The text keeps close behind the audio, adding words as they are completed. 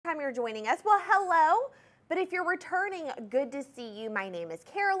you're joining us, well, hello. But if you're returning, good to see you. My name is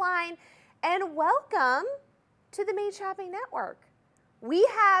Caroline, and welcome to the Made Shopping Network. We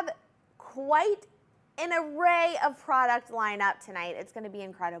have quite an array of product lineup tonight. It's going to be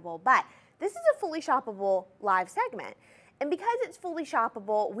incredible, but this is a fully shoppable live segment. And because it's fully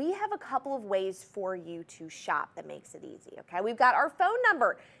shoppable, we have a couple of ways for you to shop that makes it easy, okay? We've got our phone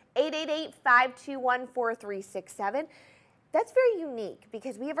number, 888-521-4367. That's very unique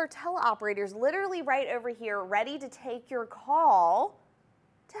because we have our teleoperators literally right over here ready to take your call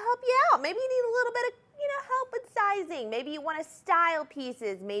to help you out. Maybe you need a little bit of, help with sizing. Maybe you want to style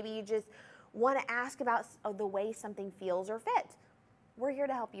pieces. Maybe you just want to ask about the way something feels or fits. We're here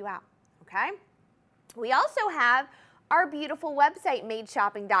to help you out, okay? We also have our beautiful website,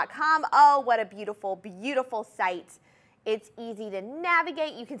 madeshopping.com. Oh, what a beautiful, beautiful site. It's easy to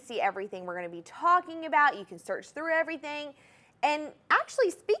navigate. You can see everything we're going to be talking about. You can search through everything. And actually,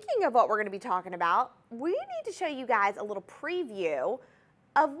 speaking of what we're going to be talking about, we need to show you guys a little preview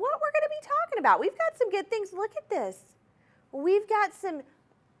of what we're going to be talking about. We've got some good things. Look at this. We've got some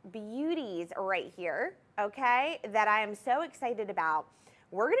beauties right here, okay, that I am so excited about.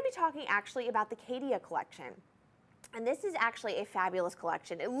 We're going to be talking actually about the Caydia collection. And this is actually a fabulous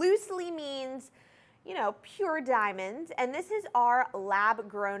collection. It loosely means, pure diamonds. And this is our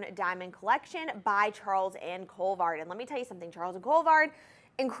lab-grown diamond collection by Charles and Colvard. And let me tell you something, Charles and Colvard,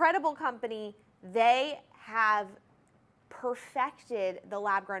 incredible company. They have perfected the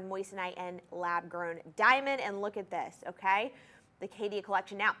lab-grown moissanite and lab-grown diamond. And look at this, okay? The Caydia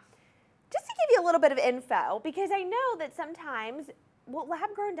collection. Now, just to give you a little bit of info, because I know that sometimes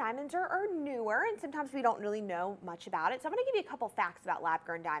lab-grown diamonds are newer, and sometimes we don't really know much about it. So I'm going to give you a couple facts about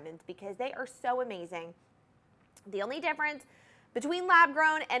lab-grown diamonds because they are so amazing. The only difference between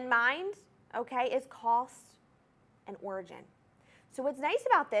lab-grown and mined, okay, is cost and origin. So what's nice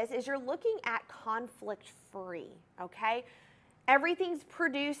about this is you're looking at conflict-free, okay? Everything's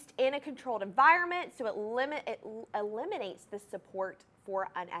produced in a controlled environment, so it eliminates the support for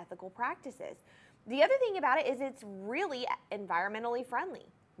unethical practices. The other thing about it is it's really environmentally friendly.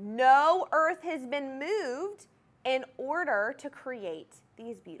 No earth has been moved in order to create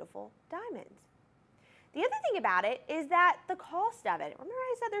these beautiful diamonds. The other thing about it is that the cost of it. Remember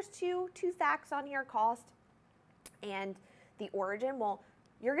I said there's two facts on here, cost and the origin? Well,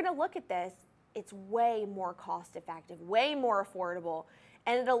 you're going to look at this. It's way more cost effective, way more affordable.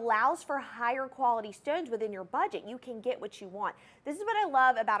 And it allows for higher quality stones within your budget. You can get what you want. This is what I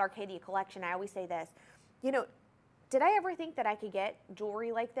love about our Caydia collection. I always say this, did I ever think that I could get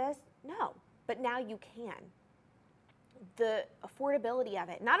jewelry like this? No, but now you can. The affordability of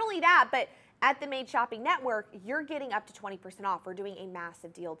it. Not only that, but at the Made Shopping Network, you're getting up to 20% off. We're doing a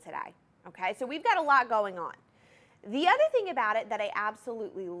massive deal today, okay? So we've got a lot going on. The other thing about it that I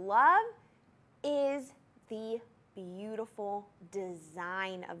absolutely love is the beautiful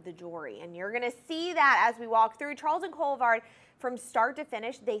design of the jewelry. And you're going to see that as we walk through. Charles and Colvard, from start to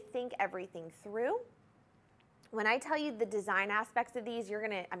finish, they think everything through. When I tell you the design aspects of these, you're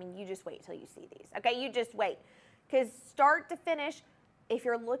going to, you just wait till you see these. Okay, you just wait. Because start to finish, if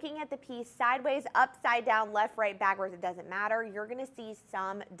you're looking at the piece sideways, upside down, left, right, backwards, it doesn't matter. You're going to see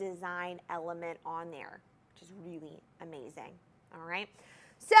some design element on there, which is really amazing. All right.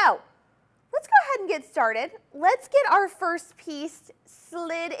 So let's go ahead and get started. Let's get our first piece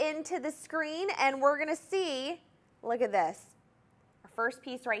slid into the screen, and we're going to see, look at this. Our first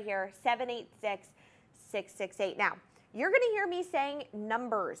piece right here, 786668. Now, you're going to hear me saying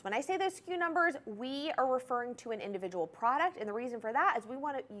numbers. When I say those SKU numbers, we are referring to an individual product, and the reason for that is we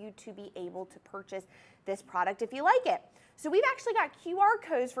want you to be able to purchase this product if you like it. So we've actually got QR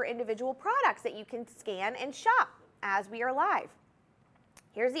codes for individual products that you can scan and shop as we are live.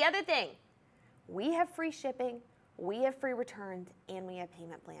 Here's the other thing. We have free shipping, we have free returns, and we have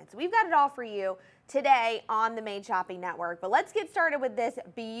payment plans. So we've got it all for you today on the Made Shopping Network. But let's get started with this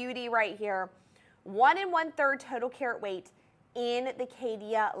beauty right here. 1 1/3 total carat weight in the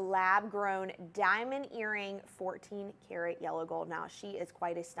Caydia lab-grown diamond earring, 14 karat yellow gold. Now, she is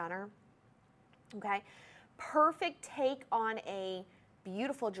quite a stunner, okay? Perfect take on a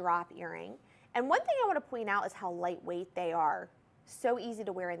beautiful drop earring. And one thing I want to point out is how lightweight they are. So easy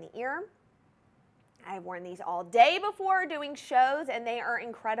to wear in the ear. I've worn these all day before doing shows, and they are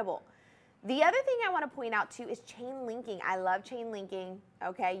incredible. The other thing I want to point out too is chain linking. I love chain linking.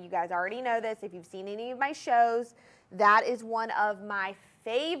 Okay, you guys already know this. If you've seen any of my shows, that is one of my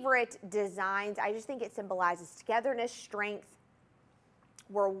favorite designs. I just think it symbolizes togetherness, strength.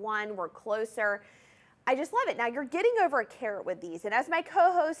 We're one, we're closer. I just love it. Now you're getting over a carat with these. And as my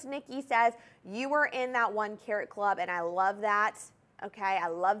co-host Nikki says, you are in that 1 carat club, and I love that. okay? I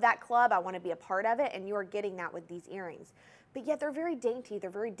love that club. I want to be a part of it, and you are getting that with these earrings. But yet they're very dainty. They're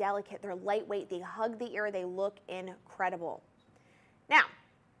very delicate. They're lightweight. They hug the ear. They look incredible. Now,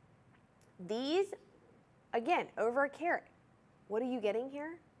 these, again, over a carat. What are you getting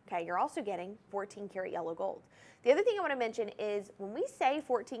here? Okay, you're also getting 14 karat yellow gold. The other thing I want to mention is when we say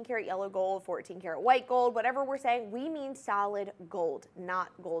 14 karat yellow gold, 14 karat white gold, whatever we're saying, we mean solid gold, not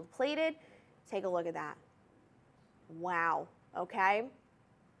gold plated. Take a look at that. Wow, okay?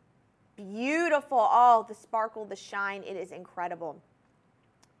 Beautiful. Oh, the sparkle, the shine, it is incredible.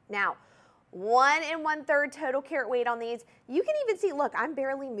 Now, 1 1/3 total carat weight on these. You can even see, look, I'm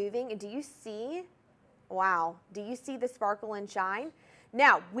barely moving. Do you see? Wow. Do you see the sparkle and shine?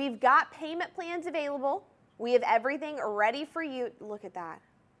 Now, we've got payment plans available. We have everything ready for you. Look at that.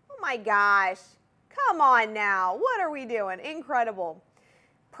 Oh my gosh. Come on now. What are we doing? Incredible.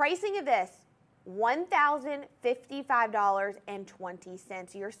 Pricing of this,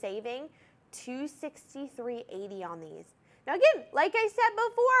 $1,055.20. You're saving $263.80 on these. Now again, like I said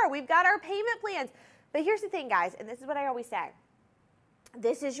before, we've got our payment plans. But here's the thing, guys, and this is what I always say.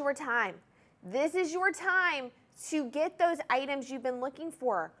 This is your time. This is your time to get those items you've been looking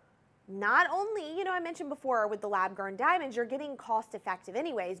for. Not only, you know, I mentioned before with the lab-grown diamonds, you're getting cost-effective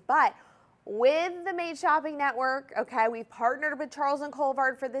anyways, but with the Made Shopping Network, okay, we've partnered with Charles and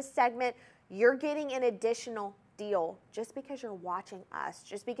Colvard for this segment. You're getting an additional deal just because you're watching us,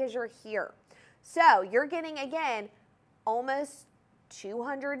 just because you're here. So you're getting, again, almost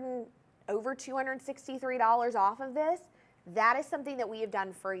over $263 off of this. That is something that we have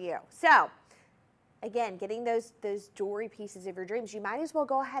done for you. So again, getting those jewelry pieces of your dreams, you might as well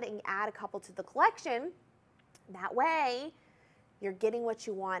go ahead and add a couple to the collection. That way, you're getting what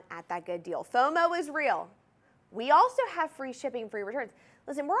you want at that good deal. FOMO is real. We also have free shipping, free returns.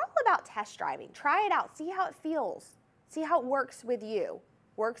 Listen, we're all about test driving. Try it out. See how it feels. See how it works with you.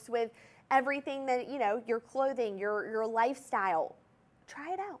 Works with everything that, you know, your clothing, your lifestyle.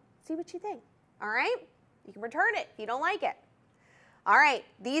 Try it out. See what you think. All right? You can return it if you don't like it. All right.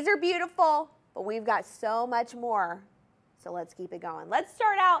 These are beautiful, but we've got so much more. So let's keep it going. Let's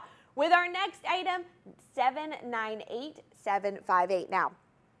start out with our next item, 798758. Now,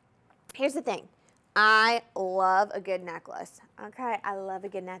 here's the thing. I love a good necklace. Okay, I love a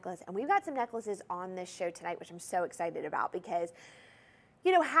good necklace. And we've got some necklaces on this show tonight, which I'm so excited about because,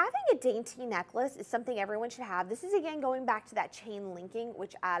 you know, having a dainty necklace is something everyone should have. This is, again, going back to that chain linking,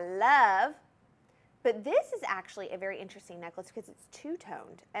 which I love. But this is actually a very interesting necklace because it's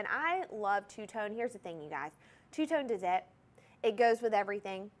two-toned. And I love two-tone. Here's the thing, you guys. Two-toned is it. It goes with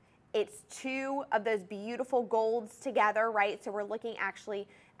everything. It's two of those beautiful golds together, right? So we're looking actually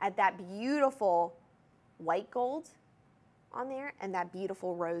at that beautiful white gold on there and that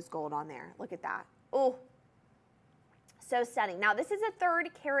beautiful rose gold on there. Look at that. Oh, so stunning. Now, this is a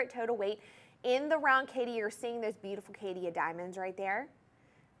 3rd carat total weight. In the round Caydia, you're seeing those beautiful Caydia diamonds right there.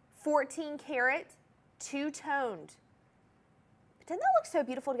 14 karat, two-toned. But doesn't that look so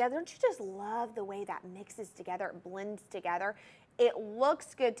beautiful together? Don't you just love the way that mixes together, it blends together? It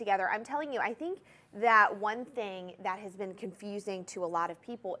looks good together. I'm telling you, I think that one thing that has been confusing to a lot of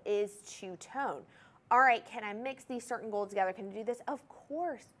people is two-tone. All right, can I mix these certain golds together? Can I do this? Of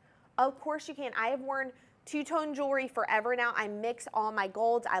course. Of course you can. I have worn two-tone jewelry forever now. I mix all my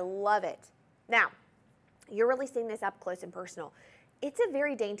golds. I love it. Now, you're really seeing this up close and personal. It's a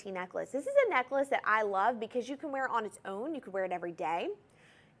very dainty necklace. This is a necklace that I love because you can wear it on its own. You can wear it every day.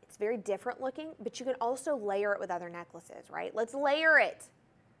 It's very different looking, but you can also layer it with other necklaces, right? Let's layer it.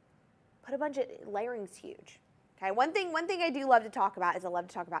 Put a bunch of, layering's huge. Okay, one thing I do love to talk about is I love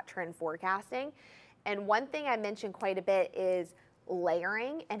to talk about trend forecasting. And one thing I mention quite a bit is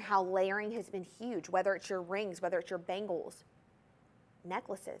layering and how layering has been huge, whether it's your rings, whether it's your bangles,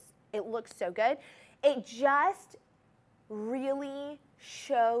 necklaces. It looks so good. It just really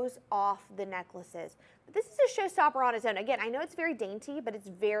shows off the necklaces. But this is a showstopper on its own. Again, I know it's very dainty, but it's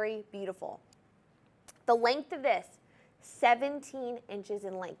very beautiful. The length of this, 17 inches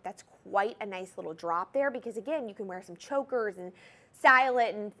in length. That's quite a nice little drop there because, again, you can wear some chokers and style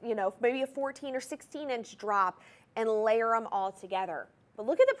it and, you know, maybe a 14 or 16-inch drop and layer them all together. But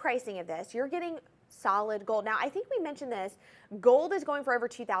look at the pricing of this. You're getting solid gold. Now, I think we mentioned this. Gold is going for over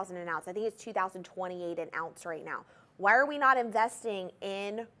 $2,000 an ounce. I think it's $2,028 an ounce right now. Why are we not investing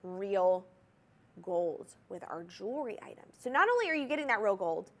in real gold with our jewelry items? So not only are you getting that real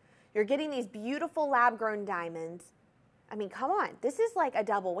gold, you're getting these beautiful lab-grown diamonds. I mean, come on. This is like a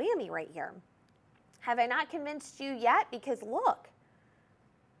double whammy right here. Have I not convinced you yet? Because look,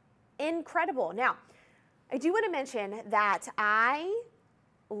 incredible. Now, I do want to mention that I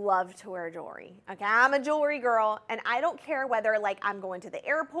love to wear jewelry. Okay, I'm a jewelry girl, and I don't care whether like I'm going to the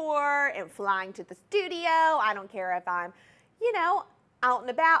airport and flying to the studio. I don't care if I'm, you know, out and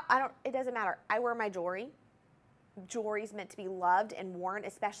about. It doesn't matter. I wear my jewelry. Jewelry's meant to be loved and worn,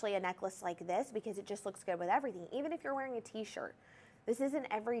 especially a necklace like this, because it just looks good with everything. Even if you're wearing a t-shirt, this is an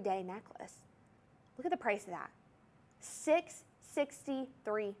everyday necklace. Look at the price of that.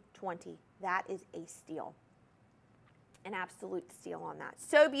 $663.20. That is a steal. An absolute steal on that.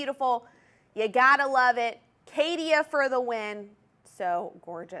 So beautiful. You gotta love it. Caydia for the win. So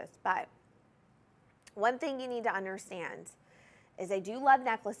gorgeous. But one thing you need to understand is I do love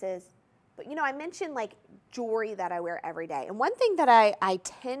necklaces, but you know, I mentioned like jewelry that I wear every day. And one thing that I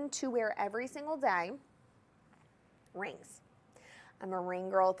tend to wear every single day, rings. I'm a ring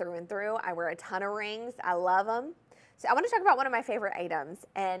girl through and through. I wear a ton of rings. I love them. So I want to talk about one of my favorite items,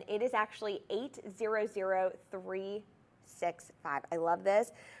 and it is actually 800365. I love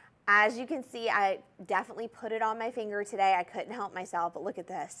this. As you can see, I definitely put it on my finger today. I couldn't help myself, but look at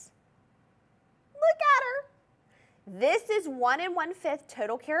this. Look at her. This is 1 1/5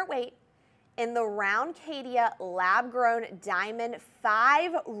 total carat weight in the round Caydia lab-grown diamond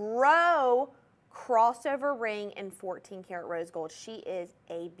 5-row crossover ring in 14 karat rose gold. She is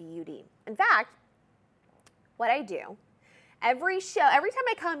a beauty. In fact, what I do, every time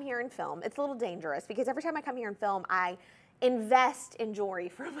I come here and film, it's a little dangerous because every time I come here and film, I invest in jewelry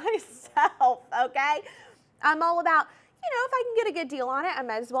for myself, okay? I'm all about, you know, if I can get a good deal on it, I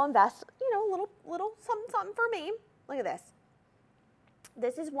might as well invest, you know, a little something for me. Look at this.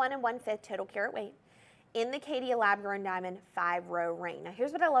 This is 1 1/5 total carat weight in the Caydia lab-grown diamond 5-row ring. Now,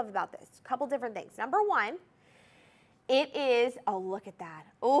 here's what I love about this. A couple different things. Number one, it is, oh, look at that.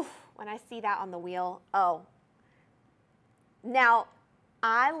 Oof, when I see that on the wheel, oh. Now,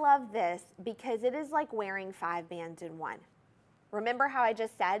 I love this because it is like wearing 5 bands in one. Remember how I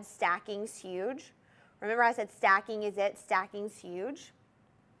just said stacking's huge? Remember I said stacking is it, stacking's huge?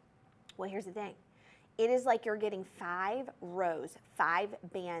 Well, here's the thing. It is like you're getting 5 rows, 5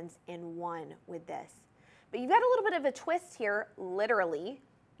 bands in one with this. But you've got a little bit of a twist here, literally.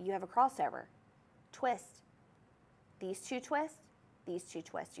 You have a crossover. Twist. These two twists, these two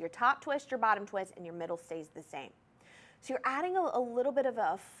twists. Your top twist, your bottom twist, and your middle stays the same. So you're adding a little bit of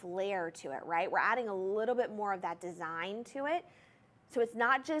a flair to it, right? We're adding a little bit more of that design to it. So it's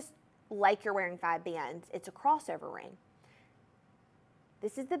not just like you're wearing 5 bands, it's a crossover ring.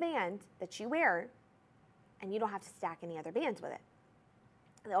 This is the band that you wear, and you don't have to stack any other bands with it.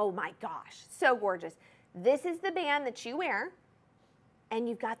 Oh my gosh, so gorgeous. This is the band that you wear, and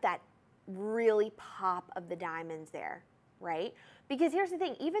you've got that really pop of the diamonds there, right? Because here's the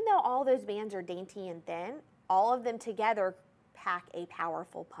thing, even though all those bands are dainty and thin, all of them together pack a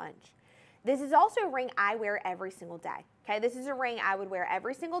powerful punch. This is also a ring I wear every single day, okay? This is a ring I would wear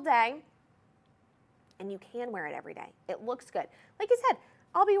every single day, and you can wear it every day. It looks good. Like I said,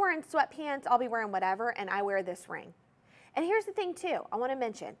 I'll be wearing sweatpants, I'll be wearing whatever, and I wear this ring. And here's the thing too, I wanna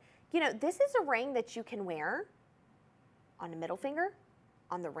mention, you know, this is a ring that you can wear on the middle finger,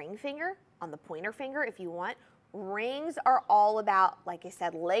 on the ring finger, on the pointer finger if you want. Rings are all about, like I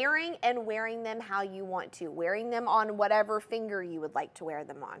said, layering and wearing them how you want to, wearing them on whatever finger you would like to wear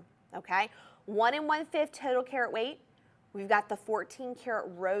them on, okay? 1 1/5 total carat weight. We've got the 14 karat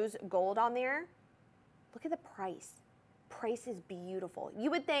rose gold on there. Look at the price. Price is beautiful.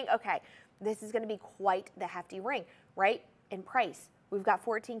 You would think, okay, this is gonna be quite the hefty ring, right? In price, we've got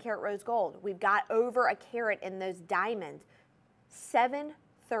 14 karat rose gold. We've got over a carat in those diamonds.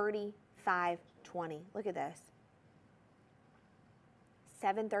 $735.20. Look at this.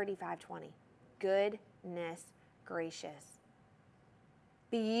 $735.20. Goodness gracious.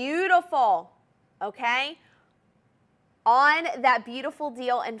 Beautiful, okay? On that beautiful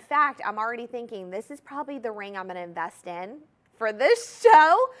deal. In fact, I'm already thinking this is probably the ring I'm gonna invest in for this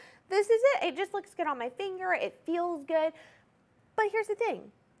show. This is it. It just looks good on my finger. It feels good. But here's the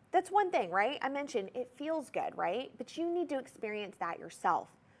thing. That's one thing, right? I mentioned it feels good, right? But you need to experience that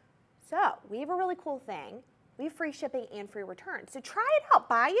yourself. So we have a really cool thing. We have free shipping and free returns. So try it out.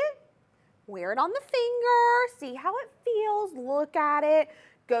 Buy it. Wear it on the finger. See how it feels. Look at it.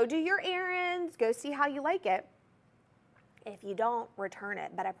 Go do your errands. Go see how you like it. If you don't, return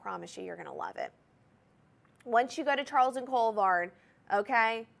it. But I promise you, you're going to love it. Once you go to Charles and Colvard,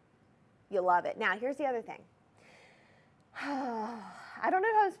 okay, you'll love it. Now, here's the other thing. I don't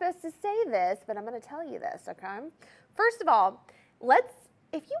know how I'm supposed to say this, but I'm going to tell you this, okay? First of all, if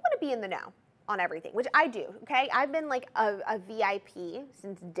you want to be in the know on everything, which I do, okay? I've been like a VIP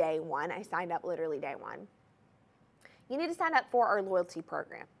since day one. I signed up literally day one. You need to sign up for our loyalty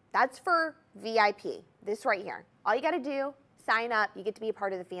program. That's for VIP, this right here. All you got to do, Sign up. You get to be a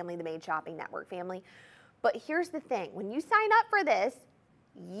part of the family, the Made Shopping Network family. But here's the thing. When you sign up for this,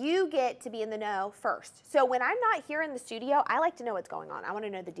 you get to be in the know first. So when I'm not here in the studio, I like to know what's going on. I want to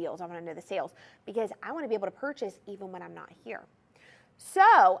know the deals. I want to know the sales because I want to be able to purchase even when I'm not here.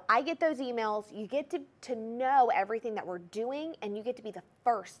 So I get those emails. You get to know everything that we're doing, and you get to be the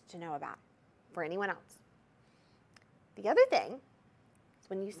first to know about it for anyone else. The other thing is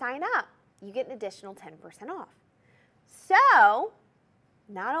when you sign up, you get an additional 10% off. So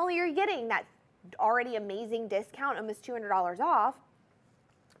not only are you getting that already amazing discount, almost $200 off,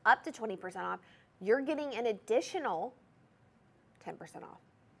 up to 20% off, you're getting an additional 10% off.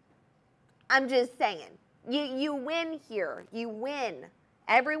 I'm just saying, you win here. You win.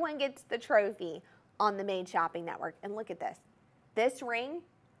 Everyone gets the trophy on the Made Shopping Network. And look at this. This ring,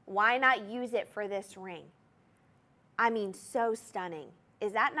 why not use it for this ring? I mean, so stunning.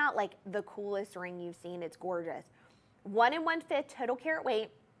 Is that not like the coolest ring you've seen? It's gorgeous. 1 1/5 total carat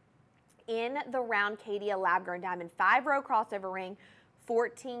weight in the round Caydia lab-grown diamond 5-row crossover ring,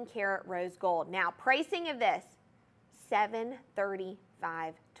 14 karat rose gold. Now, pricing of this,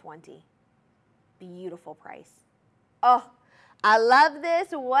 $735.20. Beautiful price. Oh, I love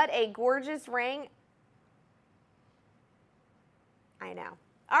this. What a gorgeous ring. I know.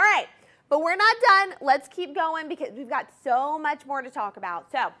 All right, but we're not done. Let's keep going because we've got so much more to talk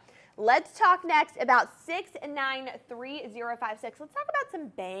about. So let's talk next about 693056. Let's talk about some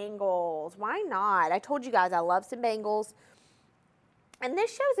bangles. Why not? I told you guys I love some bangles. And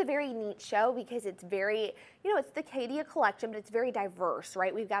this show is a very neat show because it's very, it's the Caydia collection, but it's very diverse,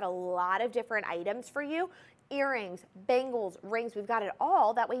 right? We've got a lot of different items for you. Earrings, bangles, rings, we've got it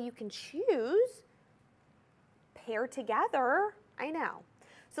all. That way you can choose, pair together. I know.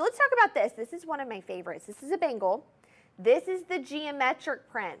 So let's talk about this. This is one of my favorites. This is a bangle. This is the geometric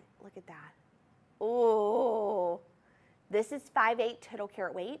print. Look at that. Oh, this is 5/8 total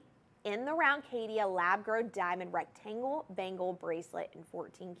carat weight in the round Caydia lab-grown diamond rectangle bangle bracelet in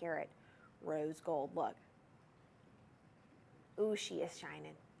 14 karat rose gold. Look. Ooh, she is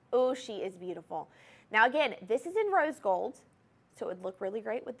shining. Ooh, she is beautiful. Now again, this is in rose gold, so it would look really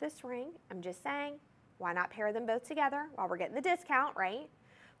great with this ring. I'm just saying, why not pair them both together while we're getting the discount, right?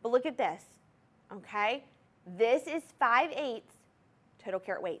 But look at this, okay? This is 5/8 total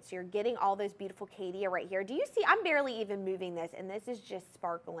carat weight, so you're getting all those beautiful Caydia right here. Do you see? I'm barely even moving this, and this is just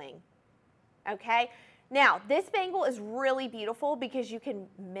sparkling, okay? Now, this bangle is really beautiful because you can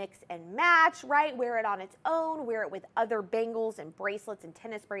mix and match, right? Wear it on its own, wear it with other bangles and bracelets and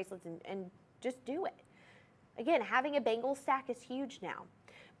tennis bracelets, and just do it. Again, having a bangle stack is huge now.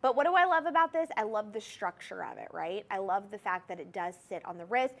 But what do I love about this? I love the structure of it, right? I love the fact that it does sit on the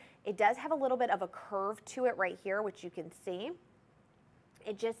wrist. It does have a little bit of a curve to it right here, which you can see.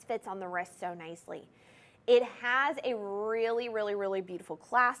 It just fits on the wrist so nicely. It has a really, really, really beautiful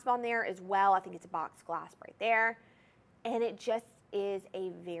clasp on there as well. I think it's a box clasp right there. And it just is a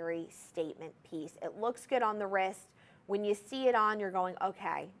very statement piece. It looks good on the wrist. When you see it on, you're going,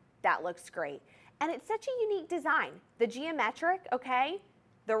 okay, that looks great. And it's such a unique design. The geometric, okay,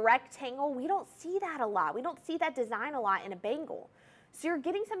 the rectangle, we don't see that a lot. We don't see that design a lot in a bangle. So you're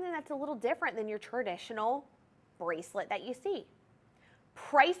getting something that's a little different than your traditional bracelet that you see.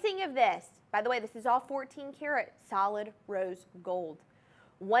 Pricing of this, by the way, this is all 14 karat solid rose gold.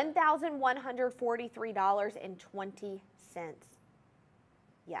 $1,143.20.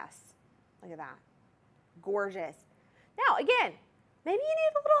 Yes, look at that. Gorgeous. Now, again, maybe you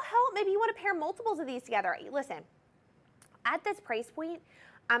need a little help. Maybe you want to pair multiples of these together. Listen, at this price point,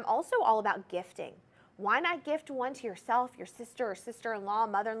 I'm also all about gifting. Why not gift one to yourself, your sister or sister-in-law,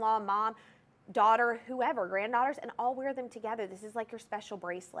 mother-in-law, mom, daughter, whoever, granddaughters, and all wear them together. This is like your special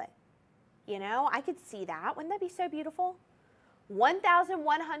bracelet. I could see that. Wouldn't that be so beautiful?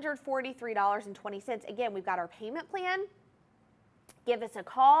 $1,143.20. Again, we've got our payment plan. Give us a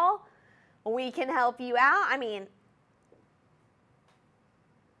call. We can help you out. I mean,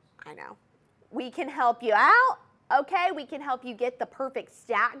 I know. We can help you out. Okay, we can help you get the perfect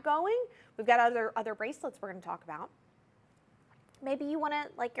stack going. We've got other bracelets we're going to talk about. Maybe you want to,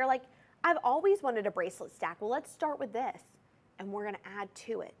 you're like, I've always wanted a bracelet stack. Well, let's start with this, and we're going to add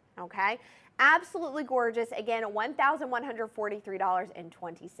to it, okay? Absolutely gorgeous. Again,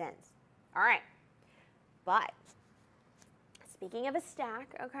 $1,143.20. All right, but speaking of a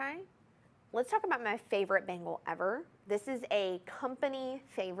stack, okay, let's talk about my favorite bangle ever. This is a company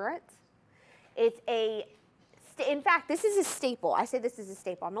favorite. It's in fact, this is a staple. I say this is a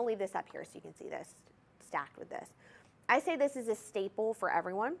staple. I'm going to leave this up here so you can see this stacked with this. I say this is a staple for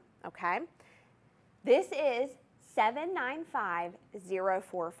everyone, okay? This is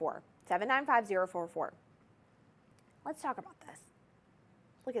 795044. 795044. let's talk about this.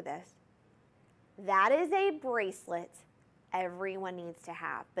 Look at this. That is a bracelet everyone needs to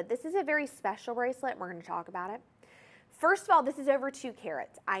have, but this is a very special bracelet. We're going to talk about it. First of all, this is over 2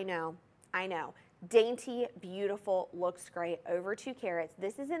 carats. I know. Dainty, beautiful, looks great, over 2 carats.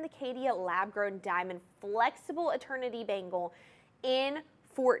 This is in the Caydia lab-grown diamond flexible eternity bangle in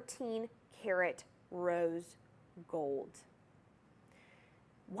 14 karat rose gold.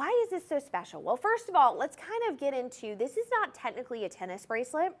 Why is this so special? Well, first of all, let's kind of get into, this is not technically a tennis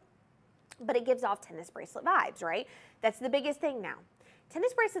bracelet, but it gives off tennis bracelet vibes, right? That's the biggest thing now.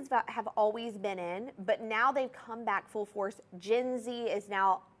 Tennis bracelets have always been in, but now they've come back full force. Gen Z is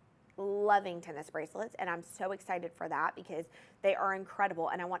now loving tennis bracelets, and I'm so excited for that because they are incredible,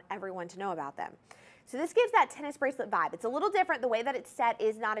 and I want everyone to know about them. So this gives that tennis bracelet vibe. It's a little different. The way that it's set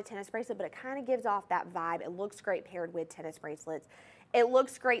is not a tennis bracelet, but it kind of gives off that vibe. It looks great paired with tennis bracelets. It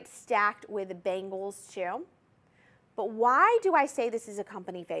looks great stacked with bangles too. But why do I say this is a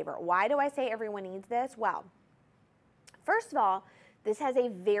company favorite? Why do I say everyone needs this? Well, first of all, this has a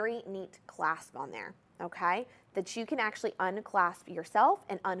very neat clasp on there, okay? That you can actually unclasp yourself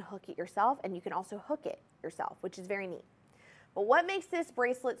and unhook it yourself, and you can also hook it yourself, which is very neat. But what makes this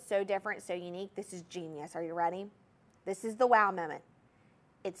bracelet so different, so unique? This is genius. Are you ready? This is the wow moment.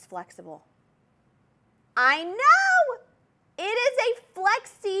 It's flexible. I know! It is a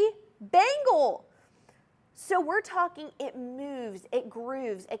flexi bangle. So we're talking it moves, it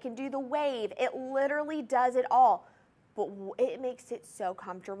grooves, it can do the wave, it literally does it all. But it makes it so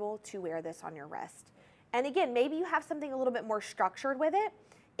comfortable to wear this on your wrist. And again, maybe you have something a little bit more structured with it.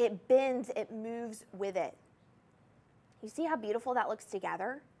 It bends, it moves with it. You see how beautiful that looks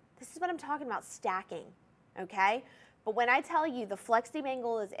together? This is what I'm talking about, stacking, okay? But when I tell you the flexi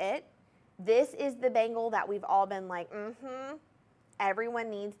bangle is it, this is the bangle that we've all been like,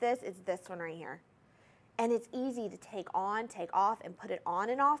 everyone needs this. It's this one right here. And it's easy to take on, take off, and put it on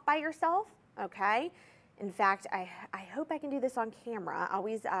and off by yourself, okay? In fact, I hope I can do this on camera. I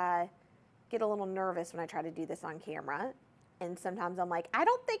always get a little nervous when I try to do this on camera. And sometimes I'm like, I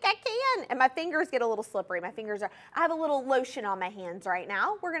don't think I can. And my fingers get a little slippery. I have a little lotion on my hands right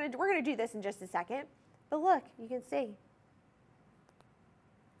now. We're gonna do this in just a second. But look, you can see.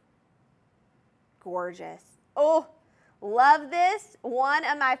 Gorgeous. Oh, love this. One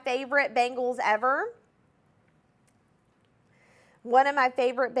of my favorite bangles ever. One of my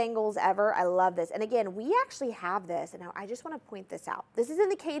favorite bangles ever. I love this. And again, we actually have this. And I just want to point this out. This is in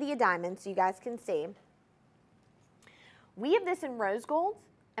the Caydia diamond, so you guys can see. We have this in rose gold.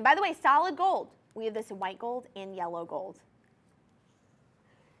 And by the way, solid gold. We have this in white gold and yellow gold.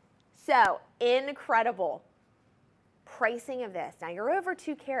 So, incredible. Pricing of this. Now, you're over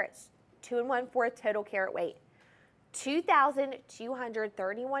 2 carats. 2 1/4 total carat weight.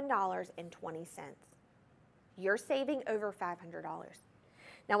 $2,231.20. You're saving over $500.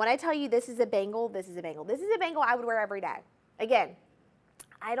 Now, when I tell you this is a bangle, this is a bangle. This is a bangle I would wear every day. Again,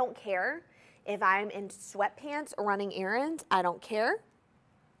 I don't care if I'm in sweatpants or running errands. I don't care.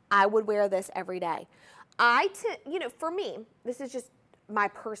 I would wear this every day. For me, this is just my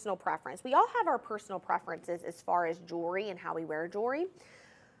personal preference. We all have our personal preferences as far as jewelry and how we wear jewelry.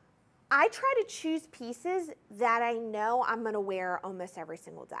 I try to choose pieces that I know I'm going to wear almost every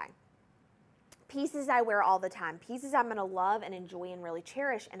single day. Pieces I wear all the time. Pieces I'm going to love and enjoy and really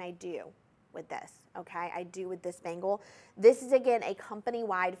cherish, and I do with this, okay? I do with this bangle. This is, again, a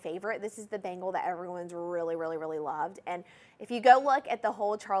company-wide favorite. This is the bangle that everyone's really, really, really loved. And if you go look at the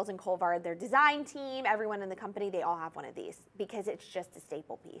whole Charles and Colvard, their design team, everyone in the company, they all have one of these because it's just a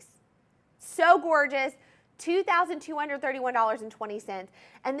staple piece. So gorgeous. $2,231.20.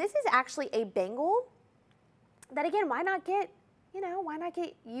 And this is actually a bangle that, again, why not get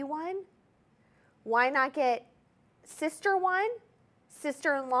you one? Why not get sister one,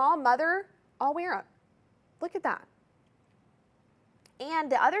 sister-in-law, mother, all wear them. Look at that.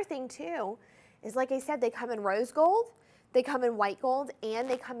 And the other thing, too, is like I said, they come in rose gold, they come in white gold, and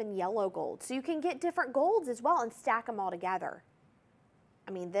they come in yellow gold. So you can get different golds as well and stack them all together.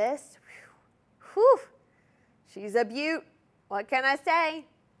 I mean, this, whew. She's a beaut. What can I say?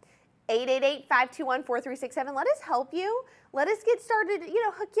 888-521-4367. Let us help you. Let us get started,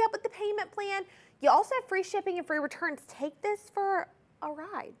 hook you up with the payment plan. You also have free shipping and free returns. Take this for a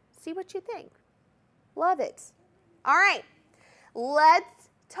ride. See what you think. Love it. All right. Let's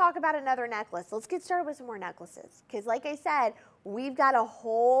talk about another necklace. Let's get started with some more necklaces. Because like I said, we've got a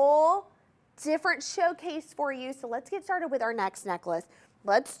whole different showcase for you. So let's get started with our next necklace.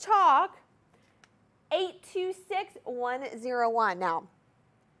 Let's talk 826101. Now,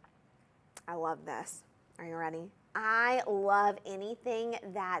 I love this. Are you ready? I love anything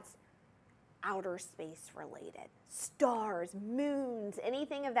that's outer space related. Stars, moons,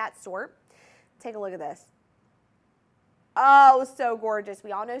 anything of that sort. Take a look at this. Oh, so gorgeous.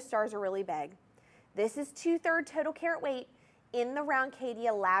 We all know stars are really big. This is 2/3 total carat weight in the round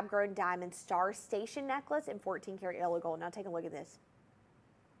Caydia lab-grown diamond star station necklace in 14 karat yellow gold. Now take a look at this.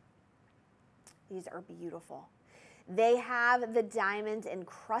 These are beautiful. They have the diamonds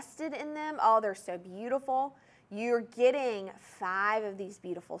encrusted in them. Oh, they're so beautiful. You're getting 5 of these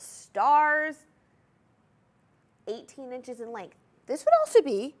beautiful stars, 18 inches in length. This would also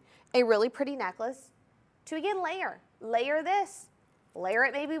be a really pretty necklace to, again, layer this, layer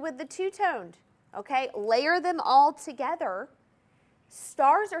it maybe with the two-toned, okay? Layer them all together.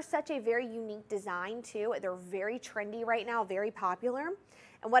 Stars are such a very unique design too. They're very trendy right now, very popular.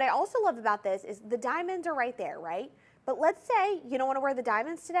 And what I also love about this is the diamonds are right there, right? But let's say you don't want to wear the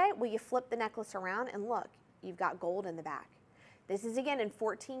diamonds today. Well, you flip the necklace around and look, you've got gold in the back. This is again in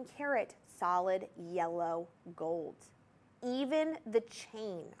 14 karat solid yellow gold. Even the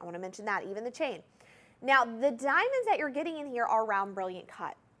chain, I want to mention that, even the chain. Now, the diamonds that you're getting in here are round brilliant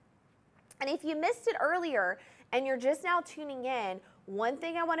cut. And if you missed it earlier and you're just now tuning in, one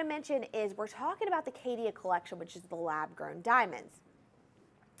thing I want to mention is we're talking about the Caydia collection, which is the lab-grown diamonds.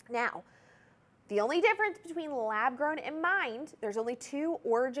 Now, the only difference between lab-grown and mined, there's only 2,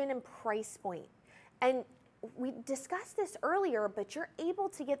 origin and price point. And we discussed this earlier, but you're able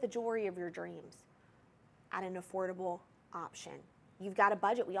to get the jewelry of your dreams at an affordable option. You've got a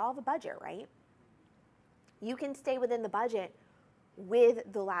budget. We all have a budget, right? You can stay within the budget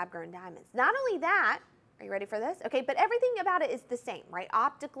with the lab-grown diamonds. Not only that, are you ready for this? Okay, but everything about it is the same, right?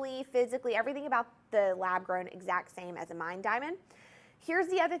 Optically, physically, everything about the lab-grown exact same as a mined diamond. Here's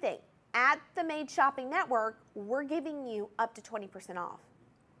the other thing. At the Made Shopping Network, we're giving you up to 20% off.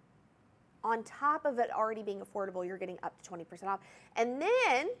 On top of it already being affordable, you're getting up to 20% off. And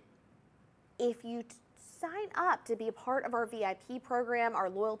then, if you sign up to be a part of our VIP program, our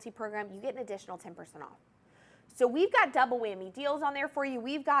loyalty program, you get an additional 10% off. So we've got double whammy deals on there for you.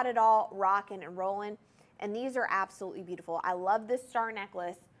 We've got it all rocking and rolling. And these are absolutely beautiful. I love this star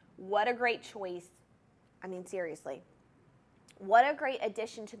necklace. What a great choice. I mean, seriously. What a great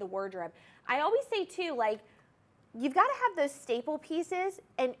addition to the wardrobe. I always say too, like, you've got to have those staple pieces,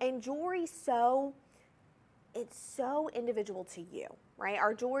 and jewelry it's so individual to you, right?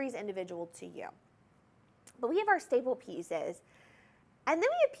 Our jewelry is individual to you. But we have our staple pieces, and then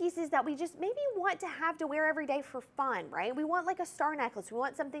we have pieces that we just maybe want to have to wear every day for fun, right? We want like a star necklace. We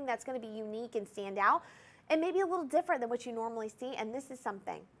want something that's going to be unique and stand out and maybe a little different than what you normally see, and this is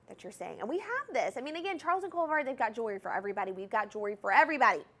something that you're saying. And we have this. I mean, again, Charles and Colvard, they've got jewelry for everybody. We've got jewelry for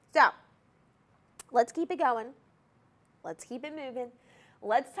everybody. So let's keep it going. Let's keep it moving.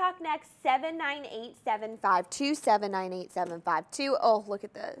 Let's talk next, 798-752, 798-752. Oh, look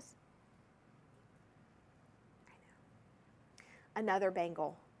at this. I know. Another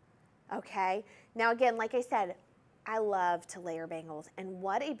bangle, okay? Now, again, like I said, I love to layer bangles, and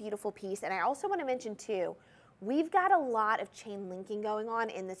what a beautiful piece. And I also want to mention, too, we've got a lot of chain linking going on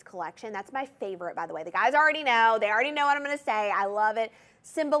in this collection. That's my favorite, by the way. The guys already know. They already know what I'm going to say. I love it.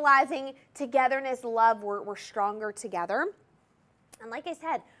 Symbolizing togetherness, love, we're stronger together. And like I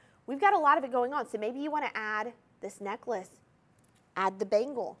said, we've got a lot of it going on. So maybe you want to add this necklace, add the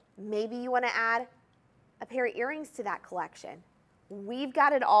bangle. Maybe you want to add a pair of earrings to that collection. We've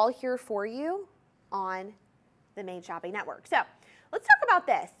got it all here for you on the Made Shopping Network. So let's talk about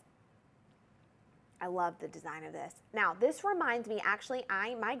this. I love the design of this. Now, this reminds me, actually,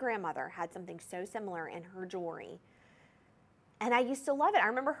 my grandmother had something so similar in her jewelry. And I used to love it. I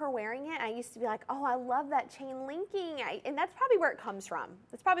remember her wearing it. I used to be like, oh, I love that chain linking. And that's probably where it comes from.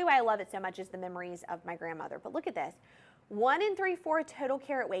 That's probably why I love it so much, is the memories of my grandmother. But look at this. 1 3/4 total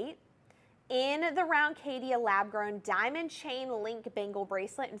carat weight in the round Caydia lab-grown diamond chain link bangle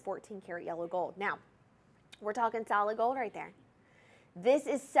bracelet in 14 karat yellow gold. Now, we're talking solid gold right there. This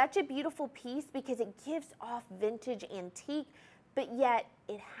is such a beautiful piece because it gives off vintage antique, but yet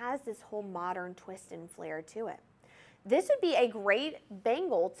it has this whole modern twist and flair to it. This would be a great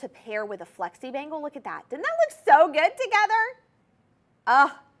bangle to pair with a flexi bangle. Look at that. Didn't that look so good together?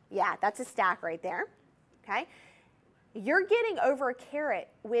 Oh, yeah, that's a stack right there, okay? You're getting over a carat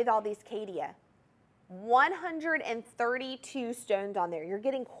with all these Caydia. 132 stones on there. You're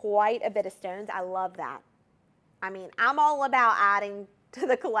getting quite a bit of stones. I love that. I mean, I'm all about adding to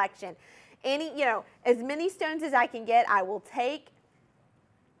the collection. As many stones as I can get, I will take.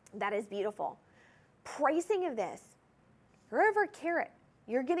 That is beautiful. Pricing of this, you're over a carat.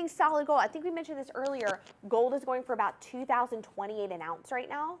 You're getting solid gold. I think we mentioned this earlier. Gold is going for about $2,028 an ounce right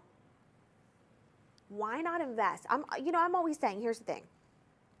now. Why not invest? I'm always saying, here's the thing.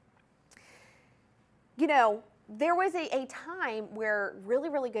 you know, there was a time where really,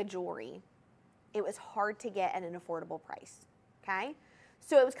 really good jewelry, it was hard to get at an affordable price, okay?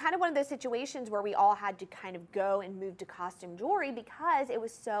 So it was kind of one of those situations where we all had to kind of go and move to costume jewelry because it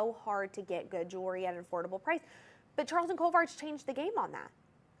was so hard to get good jewelry at an affordable price. But Charles & Colvard's changed the game on that.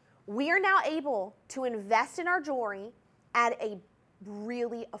 We are now able to invest in our jewelry at a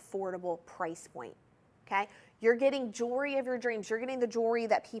really affordable price point, okay? You're getting jewelry of your dreams. You're getting the jewelry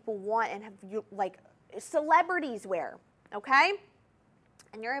that people want and have, like, celebrities wear, okay?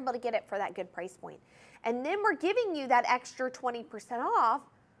 And you're able to get it for that good price point. And then we're giving you that extra 20% off,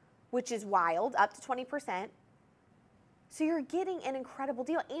 which is wild, up to 20%. So you're getting an incredible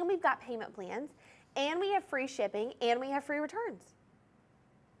deal. And we've got payment plans, and we have free shipping, and we have free returns.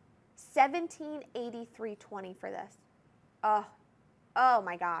 $1783.20 for this. Oh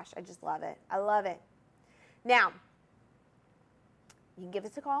my gosh, I just love it. I love it. Now, you can give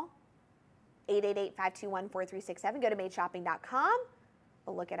us a call, 888-521-4367. Go to madeshopping.com.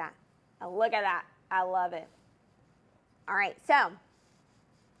 But look at that. Look at that. I love it. All right, so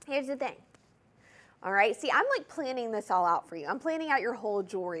here's the thing. All right, see, I'm like planning this all out for you. I'm planning out your whole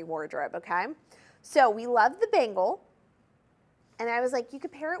jewelry wardrobe, okay? So we love the bangle. And I was like, you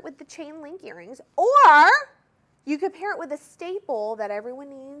could pair it with the chain link earrings, or you could pair it with a staple that everyone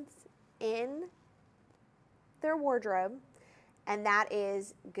needs in their wardrobe, and that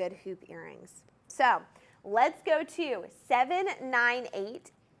is good hoop earrings. So let's go to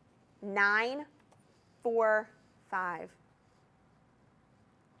 798945.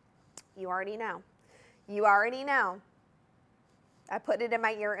 You already know. You already know. I put it in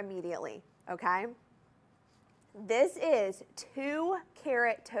my ear immediately, okay? This is 2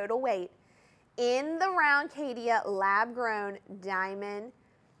 carat total weight in the round Caydia lab grown diamond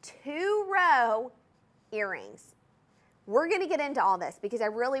 2-row earrings. We're going to get into all this because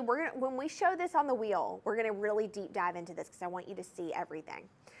when we show this on the wheel, we're going to really deep dive into this because I want you to see everything.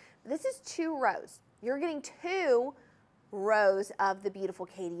 This is 2 rows. You're getting 2 rows of the beautiful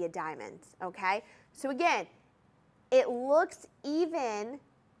Caydia diamonds, okay? So again, it looks even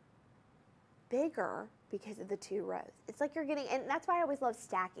bigger because of the 2 rows. It's like you're getting, and that's why I always love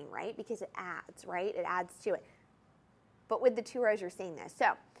stacking, right? Because it adds, right? It adds to it. But with the 2 rows, you're seeing this.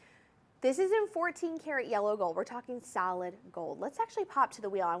 So this is in 14 karat yellow gold. We're talking solid gold. Let's actually pop to the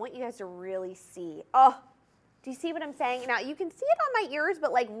wheel. I want you guys to really see. Oh, do you see what I'm saying? Now, you can see it on my ears,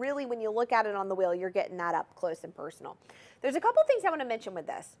 but like really when you look at it on the wheel, you're getting that up close and personal. There's a couple things I want to mention with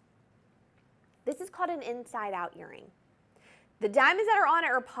this. This is called an inside-out earring. The diamonds that are on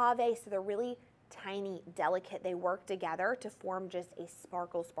it are pave, so they're really tiny, delicate. They work together to form just a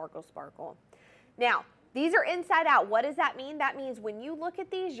sparkle, sparkle, sparkle. Now, these are inside out. What does that mean? That means when you look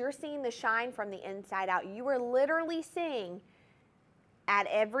at these, you're seeing the shine from the inside out. You are literally seeing at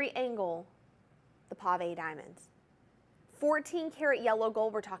every angle the pave diamonds. 14 karat yellow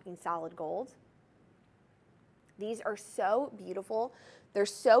gold, we're talking solid gold. These are so beautiful. They're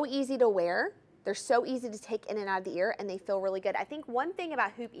so easy to wear. They're so easy to take in and out of the ear, and they feel really good. I think one thing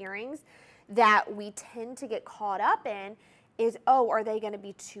about hoop earrings that we tend to get caught up in is, oh, are they going to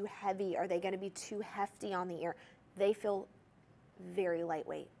be too heavy? Are they going to be too hefty on the ear? They feel very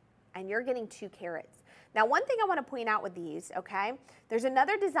lightweight, and you're getting 2 carats. Now, one thing I want to point out with these, okay, there's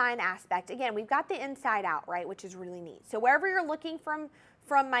another design aspect. Again, we've got the inside out, right, which is really neat. So wherever you're looking from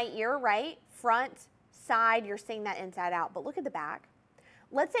my ear, right, front, side, you're seeing that inside out. But look at the back.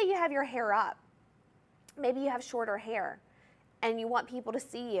 Let's say you have your hair up. Maybe you have shorter hair, and you want people to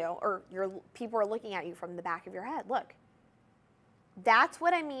see you, or people are looking at you from the back of your head. Look. That's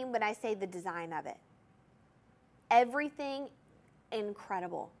what I mean when I say the design of it. Everything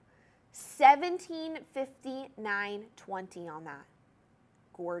incredible. $1759.20 on that.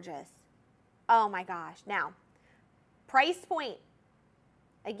 Gorgeous. Oh my gosh. Now, price point.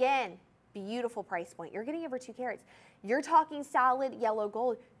 Again, beautiful price point. You're getting over 2 carats. You're talking solid yellow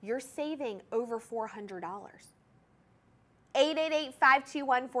gold. You're saving over $400.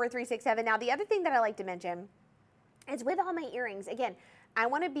 888-521-4367. Now, the other thing that I like to mention is with all my earrings, again, I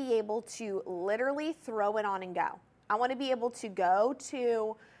want to be able to literally throw it on and go. I want to be able to go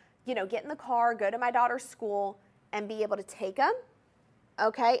to, you know, get in the car, go to my daughter's school, and be able to take them,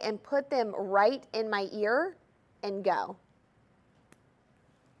 okay, and put them right in my ear and go.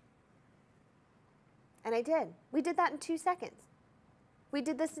 And I did. We did that in 2 seconds. We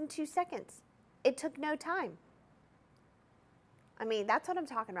did this in 2 seconds. It took no time. I mean, that's what I'm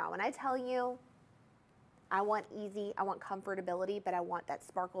talking about. When I tell you I want easy, I want comfortability, but I want that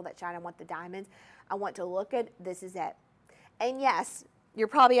sparkle, that shine, I want the diamonds, I want to look good, this is it. And yes, you're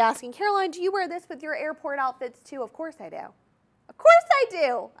probably asking, Caroline, do you wear this with your airport outfits too? Of course I do. Of course I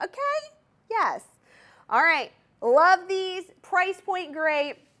do, okay? Yes. All right, love these, price point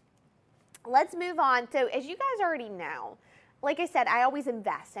great. Let's move on. So as you guys already know, like I said, I always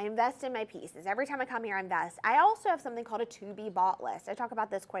invest. I invest in my pieces. Every time I come here, I invest. I also have something called a to-be-bought list. I talk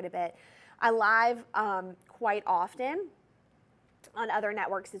about this quite a bit. I live quite often on other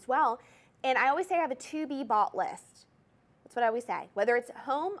networks as well. And I always say I have a to-be-bought list. That's what I always say. Whether it's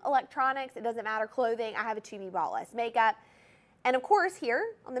home, electronics, it doesn't matter, clothing, I have a to-be-bought list. Makeup. And of course,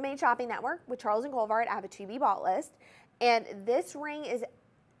 here on the main shopping network with Charles and Colvard, I have a to-be-bought list. And this ring is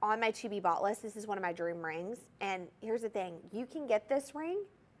on my to-be-bought list. This is one of my dream rings. And here's the thing. You can get this ring.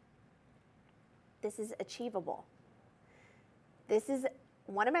 This is achievable. This is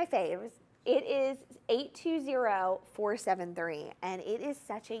one of my faves. It is 820473, and it is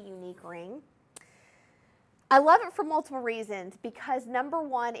such a unique ring. I love it for multiple reasons because, number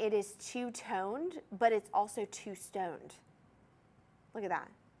one, it is two-toned, but it's also two-stoned. Look at that.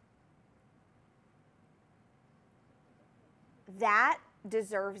 That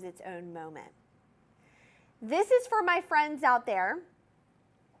deserves its own moment. This is for my friends out there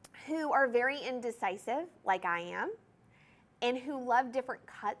who are very indecisive, like I am, and who love different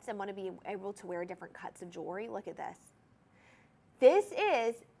cuts and want to be able to wear different cuts of jewelry. Look at this. This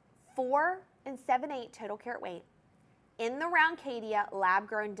is 4 7/8 total carat weight in the round Caydia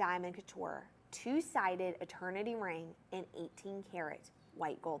lab-grown diamond couture, two-sided eternity ring in 18 karat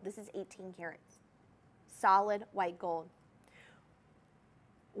white gold. This is 18 carats, solid white gold.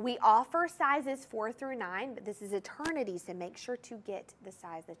 We offer sizes 4 through 9, but this is eternity, so make sure to get the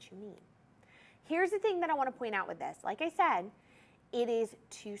size that you need. Here's the thing that I want to point out with this. Like I said, it is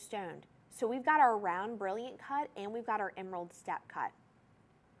two-stoned. So we've got our round brilliant cut and we've got our emerald step cut.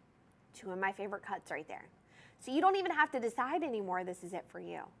 Two of my favorite cuts right there. So you don't even have to decide anymore, this is it for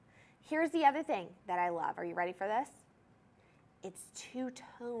you. Here's the other thing that I love. Are you ready for this? It's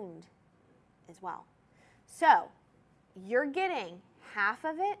two-toned as well. So you're getting half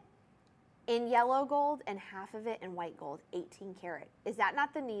of it in yellow gold and half of it in white gold, 18 karat. Is that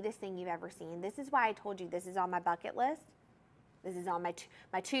not the neatest thing you've ever seen? This is why I told you this is on my bucket list. This is on my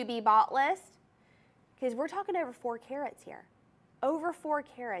to-be-bought list, because we're talking over 4 carats here. Over 4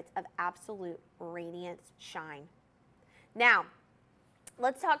 carats of absolute radiance shine. Now,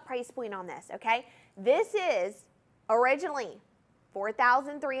 let's talk price point on this, okay? This is originally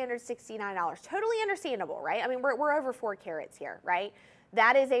 $4,369. Totally understandable, right? I mean, we're over 4 carats here, right?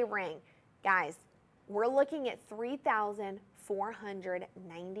 That is a ring. Guys, we're looking at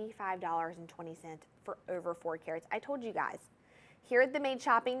 $3,495.20 for over 4 carats. I told you guys, here at the Main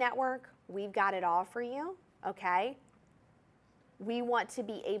Shopping Network, we've got it all for you, okay? We want to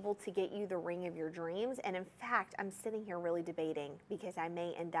be able to get you the ring of your dreams. And in fact, I'm sitting here really debating because I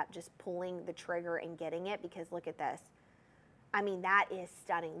may end up just pulling the trigger and getting it, because look at this. I mean, that is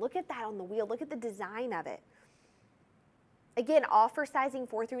stunning. Look at that on the wheel. Look at the design of it. Again, offer sizing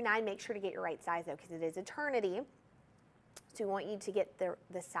 4 through 9. Make sure to get your right size though, because it is eternity. So we want you to get the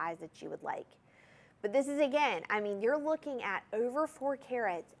size that you would like. But this is, again, I mean, you're looking at over 4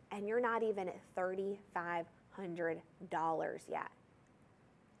 carats and you're not even at $3,500 yet.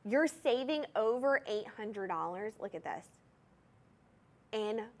 You're saving over $800. Look at this.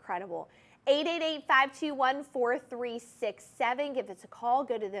 Incredible. 888-521-4367. Give us a call.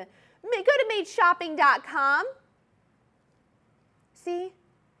 Go to madeshopping.com. See?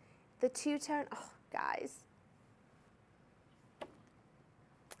 The two-tone. Oh, guys.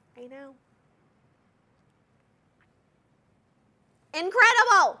 I know.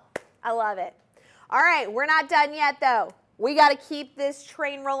 Incredible. I love it. All right, we're not done yet, though. We got to keep this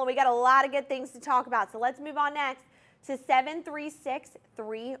train rolling. We got a lot of good things to talk about. So let's move on next to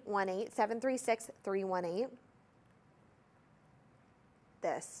 736-318. 736-318.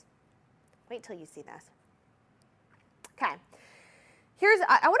 This. Wait till you see this. Okay.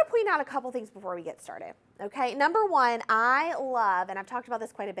 I want to point out a couple things before we get started. Okay. Number one, I love, and I've talked about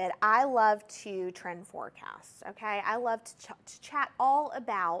this quite a bit, I love to trend forecast. Okay. I love to chat all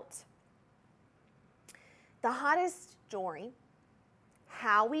about the hottest jewelry,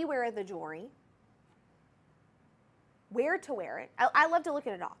 how we wear the jewelry, where to wear it. I love to look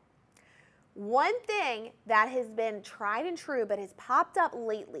at it all. One thing that has been tried and true but has popped up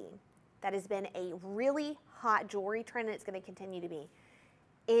lately that has been a really hot jewelry trend, and it's going to continue to be,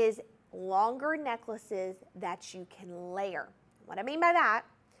 is longer necklaces that you can layer. What I mean by that,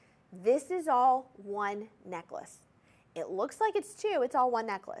 this is all one necklace. It looks like it's two, it's all one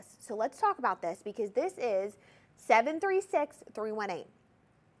necklace. So let's talk about this, because this is 736-318.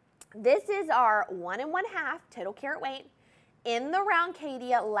 This is our 1 1/2 total carat weight in the round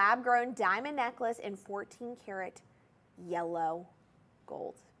Caydia lab-grown diamond necklace in 14 karat yellow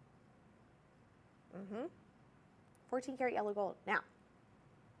gold. 14 karat yellow gold. Now,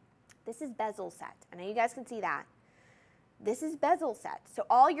 this is bezel set. I know you guys can see that. This is bezel set. So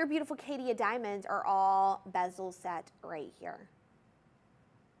all your beautiful Caydia diamonds are all bezel set right here.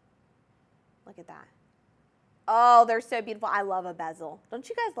 Look at that. Oh, they're so beautiful. I love a bezel. Don't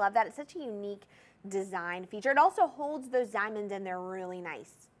you guys love that? It's such a unique design feature. It also holds those diamonds in there really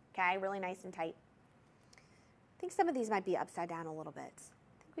nice. Okay, really nice and tight. I think some of these might be upside down a little bit.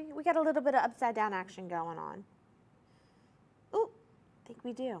 I think we got a little bit of upside down action going on. Ooh, I think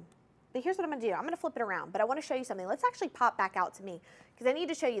we do. But here's what I'm going to do. I'm going to flip it around, but I want to show you something. Let's actually pop back out to me because I need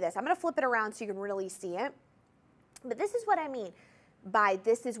to show you this. I'm going to flip it around so you can really see it. But this is what I mean by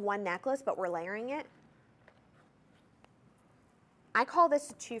this is one necklace, but we're layering it. I call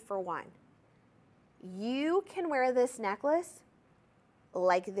this a 2-for-1. You can wear this necklace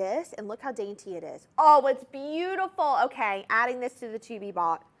like this, and look how dainty it is. Oh, it's beautiful. Okay, adding this to the to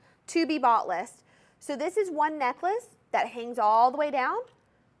be bought list. So this is one necklace that hangs all the way down.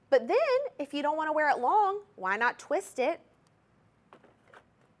 But then, if you don't want to wear it long, why not twist it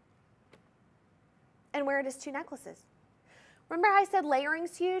and wear it as 2 necklaces? Remember I said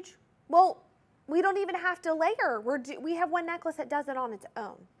layering's huge? Well, we don't even have to layer. We have one necklace that does it on its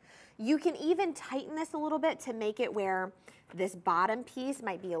own. You can even tighten this a little bit to make it where this bottom piece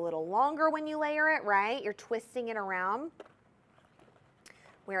might be a little longer when you layer it, right? You're twisting it around.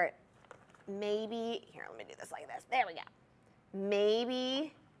 Where it maybe, here, let me do this like this. There we go.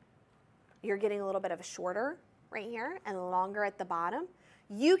 Maybe you're getting a little bit of a shorter right here and longer at the bottom.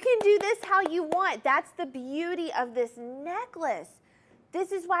 You can do this how you want. That's the beauty of this necklace.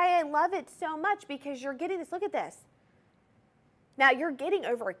 This is why I love it so much, because you're getting this. Look at this. Now, you're getting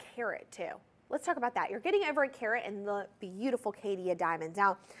over a carat too. Let's talk about that. You're getting over a carat in the beautiful Caydia diamonds.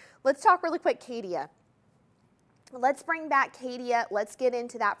 Now, let's talk really quick Caydia. Let's bring back Caydia. Let's get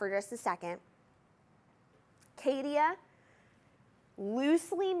into that for just a second. Caydia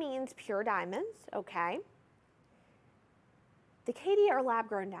loosely means pure diamonds, okay? The Caydia are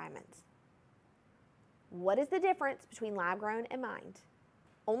lab-grown diamonds. What is the difference between lab-grown and mined?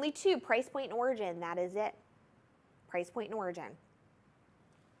 Only 2, price point and origin. That is it. Price point and origin.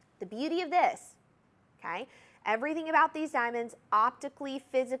 The beauty of this, okay? Everything about these diamonds, optically,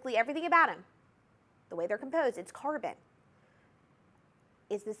 physically, everything about them, the way they're composed, it's carbon,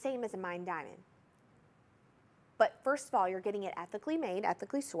 is the same as a mined diamond. But first of all, you're getting it ethically made,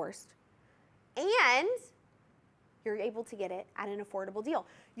 ethically sourced, and you're able to get it at an affordable deal.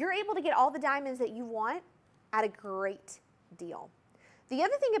 You're able to get all the diamonds that you want at a great deal. The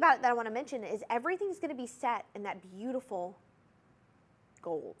other thing about it that I want to mention is everything's going to be set in that beautiful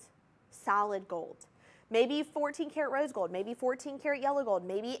gold, solid gold. Maybe 14 karat rose gold, maybe 14 karat yellow gold,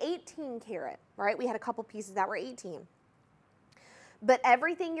 maybe 18 karat, right? We had a couple pieces that were 18. But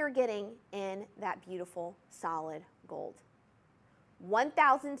everything you're getting in that beautiful solid gold.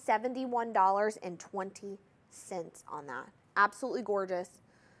 $1,071.20 on that. Absolutely gorgeous.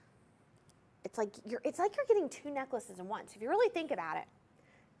 It's like you're getting 2 necklaces in one. So if you really think about it,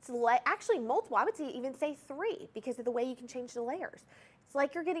 it's actually multiple. I would even say 3 because of the way you can change the layers. It's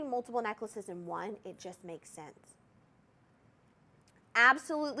like you're getting multiple necklaces in one. It just makes sense.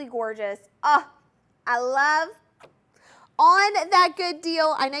 Absolutely gorgeous. Oh, I love on that good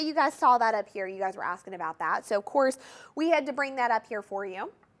deal. I know you guys saw that up here. You guys were asking about that. So of course we had to bring that up here for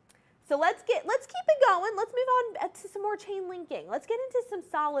you. So let's keep it going. Let's move on to some more chain linking. Let's get into some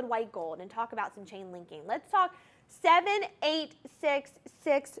solid white gold and talk about some chain linking. Let's talk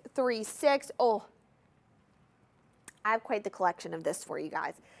 786636. Oh, I have quite the collection of this for you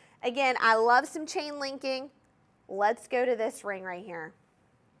guys. Again, I love some chain linking. Let's go to this ring right here.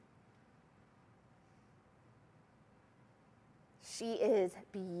 She is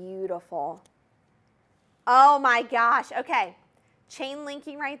beautiful. Oh my gosh. Okay. Chain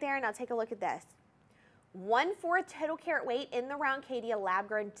linking right there. Now take a look at this. 1/4 total carat weight in the round Caydia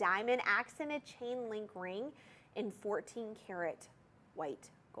lab-grown diamond accented chain link ring in 14 karat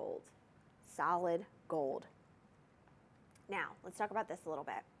white gold. Solid gold. Now, let's talk about this a little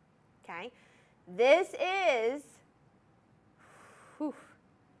bit. Okay. This is, whew,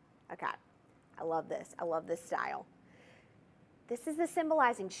 okay. I love this. I love this style. This is the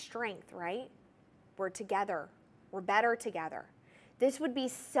symbolizing strength, right? We're together. We're better together. This would be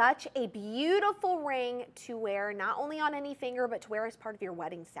such a beautiful ring to wear, not only on any finger, but to wear as part of your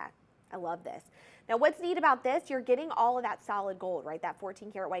wedding set. I love this. Now, what's neat about this, you're getting all of that solid gold, right? That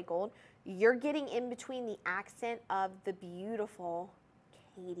 14 karat white gold. You're getting in between the accent of the beautiful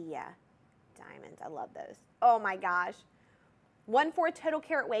Caydia diamonds. I love those. Oh my gosh. 1/4 total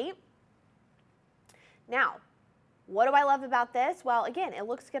carat weight. Now, what do I love about this? Well, again, it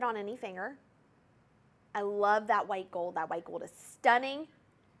looks good on any finger. I love that white gold. That white gold is stunning.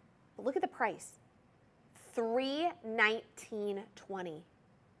 But look at the price. $319.20.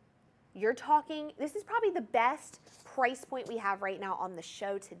 You're talking, this is probably the best price point we have right now on the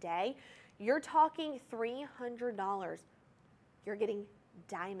show today. You're talking $300. You're getting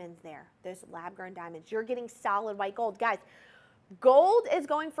diamonds there, those lab-grown diamonds. You're getting solid white gold. Guys, gold is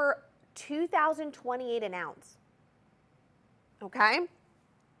going for $2,028 an ounce. Okay?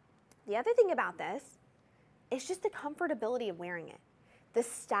 The other thing about this is just the comfortability of wearing it. The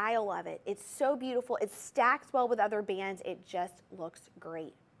style of it. It's so beautiful. It stacks well with other bands. It just looks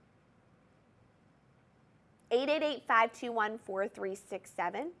great.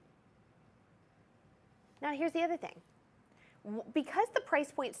 888-521-4367. Now, here's the other thing. Because the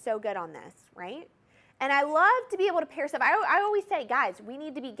price point's so good on this, right? And I love to be able to pair stuff. I always say, guys, we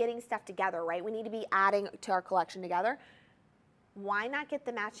need to be getting stuff together, right? We need to be adding to our collection together. Why not get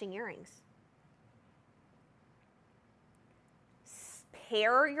the matching earrings?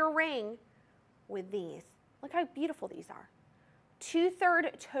 Pair your ring with these. Look how beautiful these are.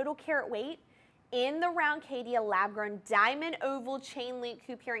 2/3 total carat weight in the round Caydia lab-grown diamond oval chain link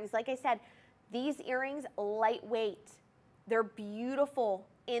hoop earrings. Like I said, these earrings, lightweight. They're beautiful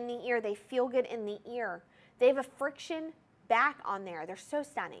in the ear. They feel good in the ear. They have a friction back on there. They're so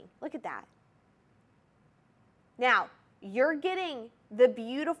stunning. Look at that. Now, you're getting the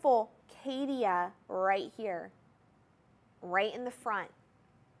beautiful Caydia right here, right in the front.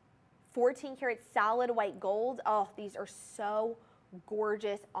 14 karat solid white gold. Oh, these are so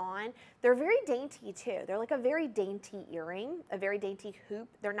gorgeous on. They're very dainty too. They're like a very dainty earring, a very dainty hoop.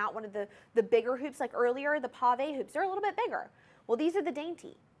 They're not one of the bigger hoops like earlier, the pave hoops. They're a little bit bigger. Well, these are the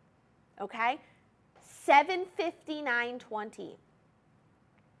dainty, okay? $759.20.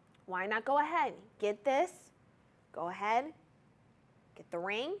 Why not go ahead? Get this. Go ahead. Get the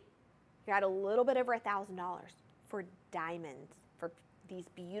ring. You're at a little bit over $1,000 for diamonds, for these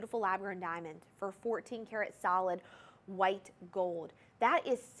beautiful lab-grown diamonds, for 14 karat solid white gold. That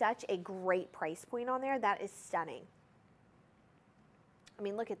is such a great price point on there. That is stunning. I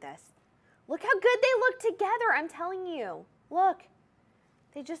mean, look at this. Look how good they look together. I'm telling you. Look.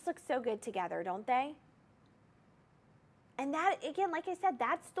 They just look so good together, don't they? And that, again, like I said,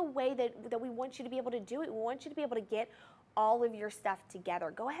 that's the way that we want you to be able to do it. We want you to be able to get all of your stuff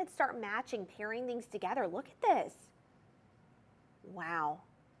together. Go ahead, start matching, pairing things together. Look at this. Wow.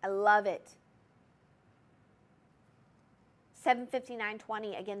 I love it.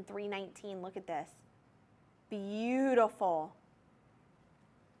 $759.20, again, $319. Look at this. Beautiful.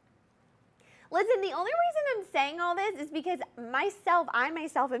 Listen, the only reason I'm saying all this is because I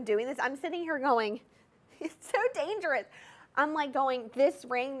myself am doing this. I'm sitting here going, it's so dangerous. I'm like going, this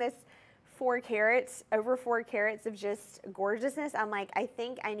ring, this 4 carats, over 4 carats of just gorgeousness. I'm like, I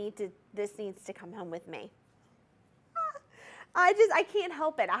think this needs to come home with me. I can't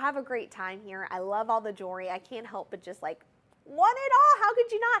help it. I have a great time here. I love all the jewelry. I can't help but just like, want it all. How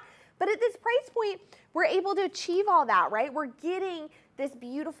could you not? But at this price point, we're able to achieve all that, right? We're getting this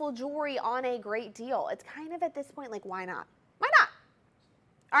beautiful jewelry on a great deal. It's kind of at this point like, why not? Why not?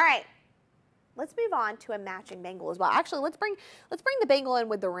 All right. Let's move on to a matching bangle as well. Actually, let's bring the bangle in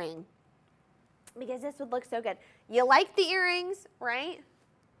with the ring because this would look so good. You like the earrings, right?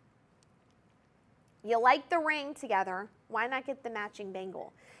 You like the ring together. Why not get the matching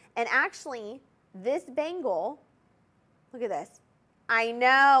bangle? And actually, this bangle, look at this. I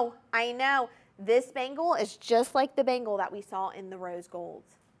know. This bangle is just like the bangle that we saw in the rose gold.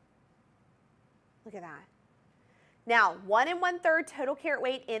 Look at that. Now, 1 1/3 total carat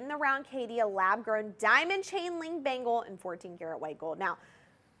weight in the round Caydia lab-grown diamond chain link bangle in 14 karat white gold. Now,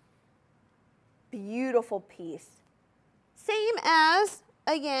 beautiful piece. Same as,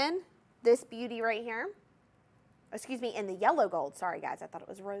 again, this beauty right here. Excuse me, in the yellow gold. Sorry, guys, I thought it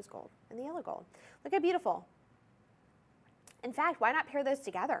was rose gold. In the yellow gold. Look how beautiful. In fact, why not pair those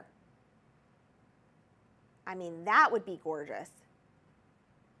together? I mean, that would be gorgeous.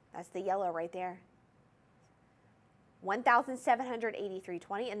 That's the yellow right there.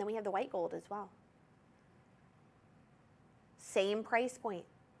 $1,783.20, and then we have the white gold as well. Same price point,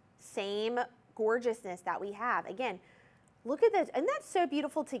 same gorgeousness that we have. Again, look at this, and that's so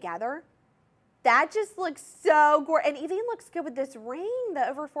beautiful together. That just looks so gorgeous, and even looks good with this ring, the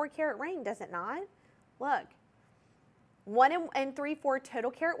over 4 carat ring, does it not? Look, 1 3/4 total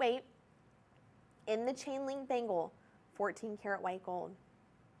carat weight in the chain link bangle, 14 karat white gold.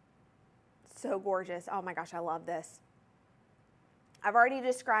 So gorgeous. Oh my gosh, I love this. I've already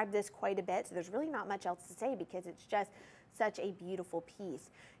described this quite a bit, so there's really not much else to say because it's just such a beautiful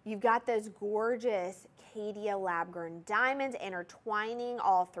piece. You've got those gorgeous Caydia lab-grown diamonds intertwining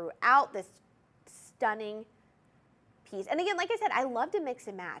all throughout this stunning piece. And again, like I said, I love to mix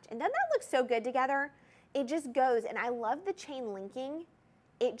and match. And doesn't that look so good together? It just goes, and I love the chain linking.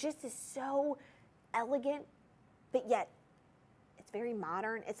 It just is so elegant, but yet it's very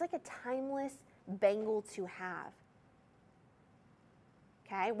modern. It's like a timeless bangle to have.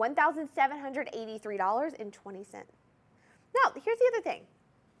 Okay, $1,783.20. Now, here's the other thing.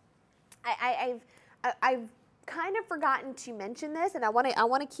 I've kind of forgotten to mention this, and I want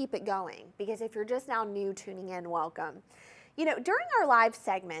to keep it going, because if you're just now new tuning in, welcome. You know, during our live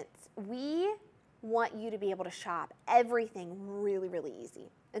segments, we want you to be able to shop everything really, really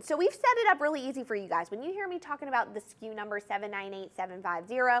easy. And so we've set it up really easy for you guys. When you hear me talking about the SKU number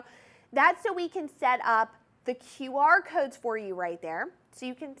 798750, that's so we can set up the QR codes for you right there, so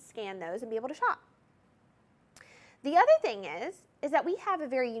you can scan those and be able to shop. The other thing is that we have a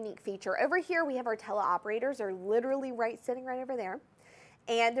very unique feature. Over here, we have our teleoperators. They're literally sitting right over there.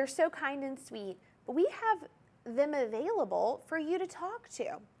 And they're so kind and sweet. But we have them available for you to talk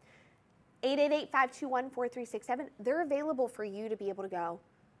to. 888-521-4367. They're available for you to be able to go,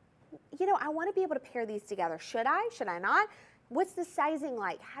 you know, I want to be able to pair these together. Should I? Should I not? What's the sizing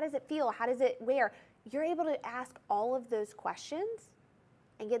like? How does it feel? How does it wear? You're able to ask all of those questions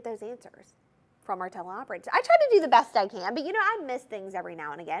and get those answers from our teleoperators. I try to do the best I can, but you know, I miss things every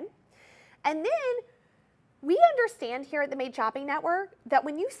now and again. And then we understand here at the Made Shopping Network that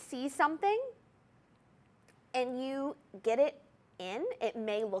when you see something and you get it in, it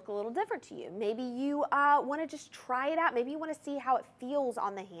may look a little different to you. Maybe you want to just try it out. Maybe you want to see how it feels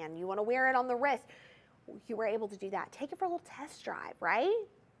on the hand. You want to wear it on the wrist. You were able to do that. Take it for a little test drive, right?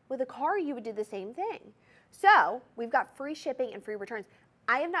 With a car, you would do the same thing. So we've got free shipping and free returns.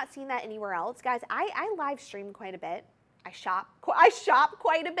 I have not seen that anywhere else. Guys, I live stream quite a bit. I shop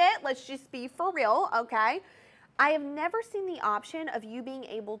quite a bit. Let's just be for real, okay? I have never seen the option of you being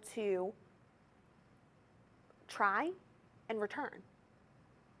able to try and return.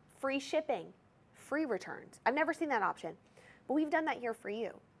 Free shipping, free returns. I've never seen that option, but we've done that here for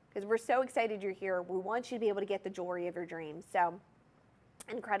you because we're so excited you're here. We want you to be able to get the jewelry of your dreams. So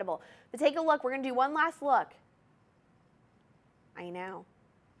incredible. But take a look. We're going to do one last look. I know.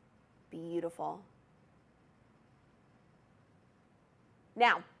 Beautiful.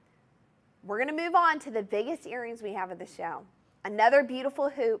 Now, we're going to move on to the biggest earrings we have of the show. Another beautiful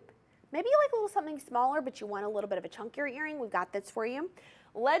hoop. Maybe you like a little something smaller, but you want a little bit of a chunkier earring. We've got this for you.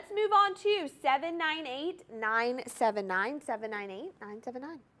 Let's move on to 798-979.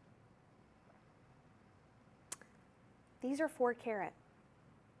 798-979. These are 4 carat.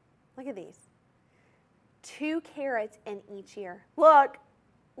 Look at these. 2 carats in each ear. Look,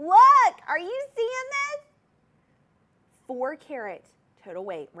 look, are you seeing this? 4 carat total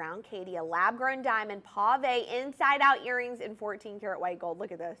weight, round Caydia, lab grown diamond, pave, inside out earrings in 14 karat white gold.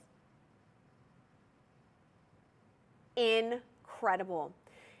 Look at this. Incredible.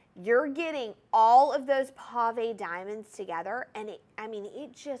 You're getting all of those pave diamonds together, and it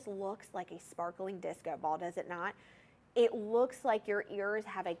just looks like a sparkling disco ball, does it not? It looks like your ears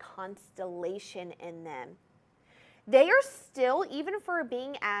have a constellation in them. They are still, even for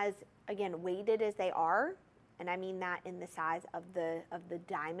being as, again, weighted as they are, and I mean that in the size of the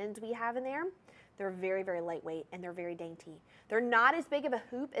diamonds we have in there, they're very, very lightweight and they're very dainty. They're not as big of a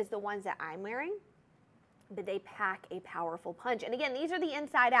hoop as the ones that I'm wearing, but they pack a powerful punch. And again, these are the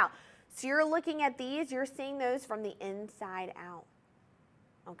inside out. So you're looking at these, you're seeing those from the inside out,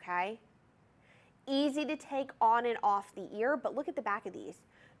 okay? Easy to take on and off the ear, but look at the back of these.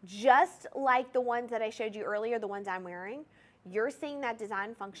 Just like the ones that I showed you earlier, the ones I'm wearing, you're seeing that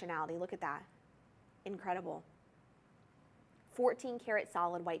design functionality. Look at that. Incredible. 14 karat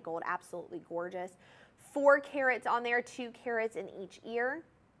solid white gold, absolutely gorgeous. 4 carats on there, 2 carats in each ear.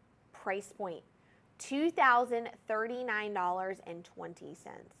 Price point, $2,039.20.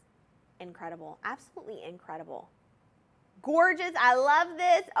 Incredible, absolutely incredible. Gorgeous, I love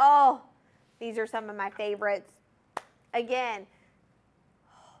this. Oh, these are some of my favorites. Again,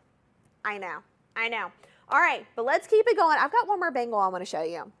 I know. All right, but let's keep it going. I've got one more bangle I want to show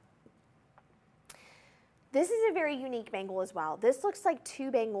you. This is a very unique bangle as well. This looks like 2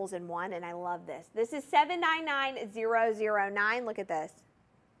 bangles in one, and I love this. This is 799009. Look at this.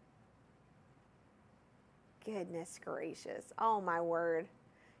 Goodness gracious. Oh, my word.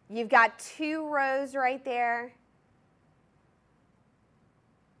 You've got 2 rows right there.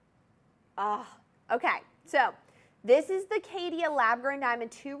 Oh, okay. So this is the Caydia lab grown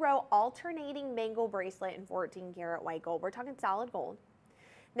diamond 2-row alternating bangle bracelet in 14 karat white gold. We're talking solid gold.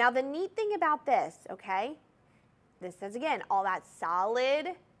 Now, the neat thing about this, okay, this says again, all that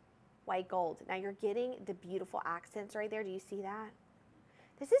solid white gold. Now, you're getting the beautiful accents right there. Do you see that?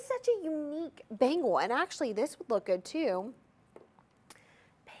 This is such a unique bangle, and actually this would look good too,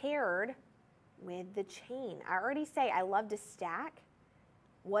 paired with the chain. I already say I love to stack.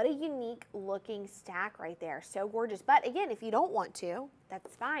 What a unique looking stack right there. So gorgeous. But again, if you don't want to,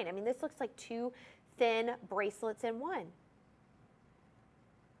 that's fine. I mean, this looks like two thin bracelets in one.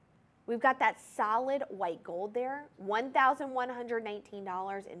 We've got that solid white gold there,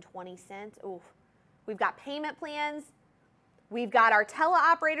 $1,119.20. Oof. We've got payment plans. We've got our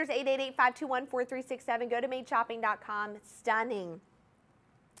teleoperators, 888-521-4367. Go to madeshopping.com. Stunning.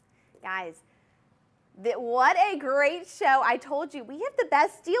 Guys, what a great show. I told you, we have the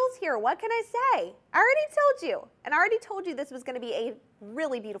best deals here. What can I say? I already told you. And I already told you this was going to be a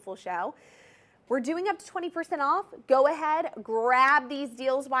really beautiful show. We're doing up to 20% off. Go ahead, grab these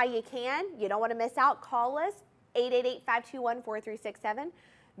deals while you can. You don't want to miss out. Call us, 888-521-4367.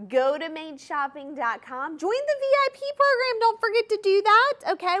 Go to madeshopping.com. Join the VIP program. Don't forget to do that.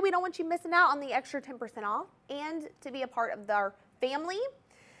 Okay, we don't want you missing out on the extra 10% off and to be a part of our family.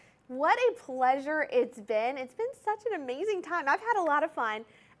 What a pleasure it's been. It's been such an amazing time. I've had a lot of fun.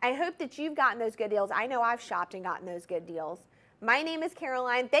 I hope that you've gotten those good deals. I know I've shopped and gotten those good deals. My name is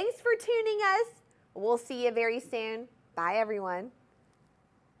Caroline. Thanks for tuning us. We'll see you very soon. Bye, everyone.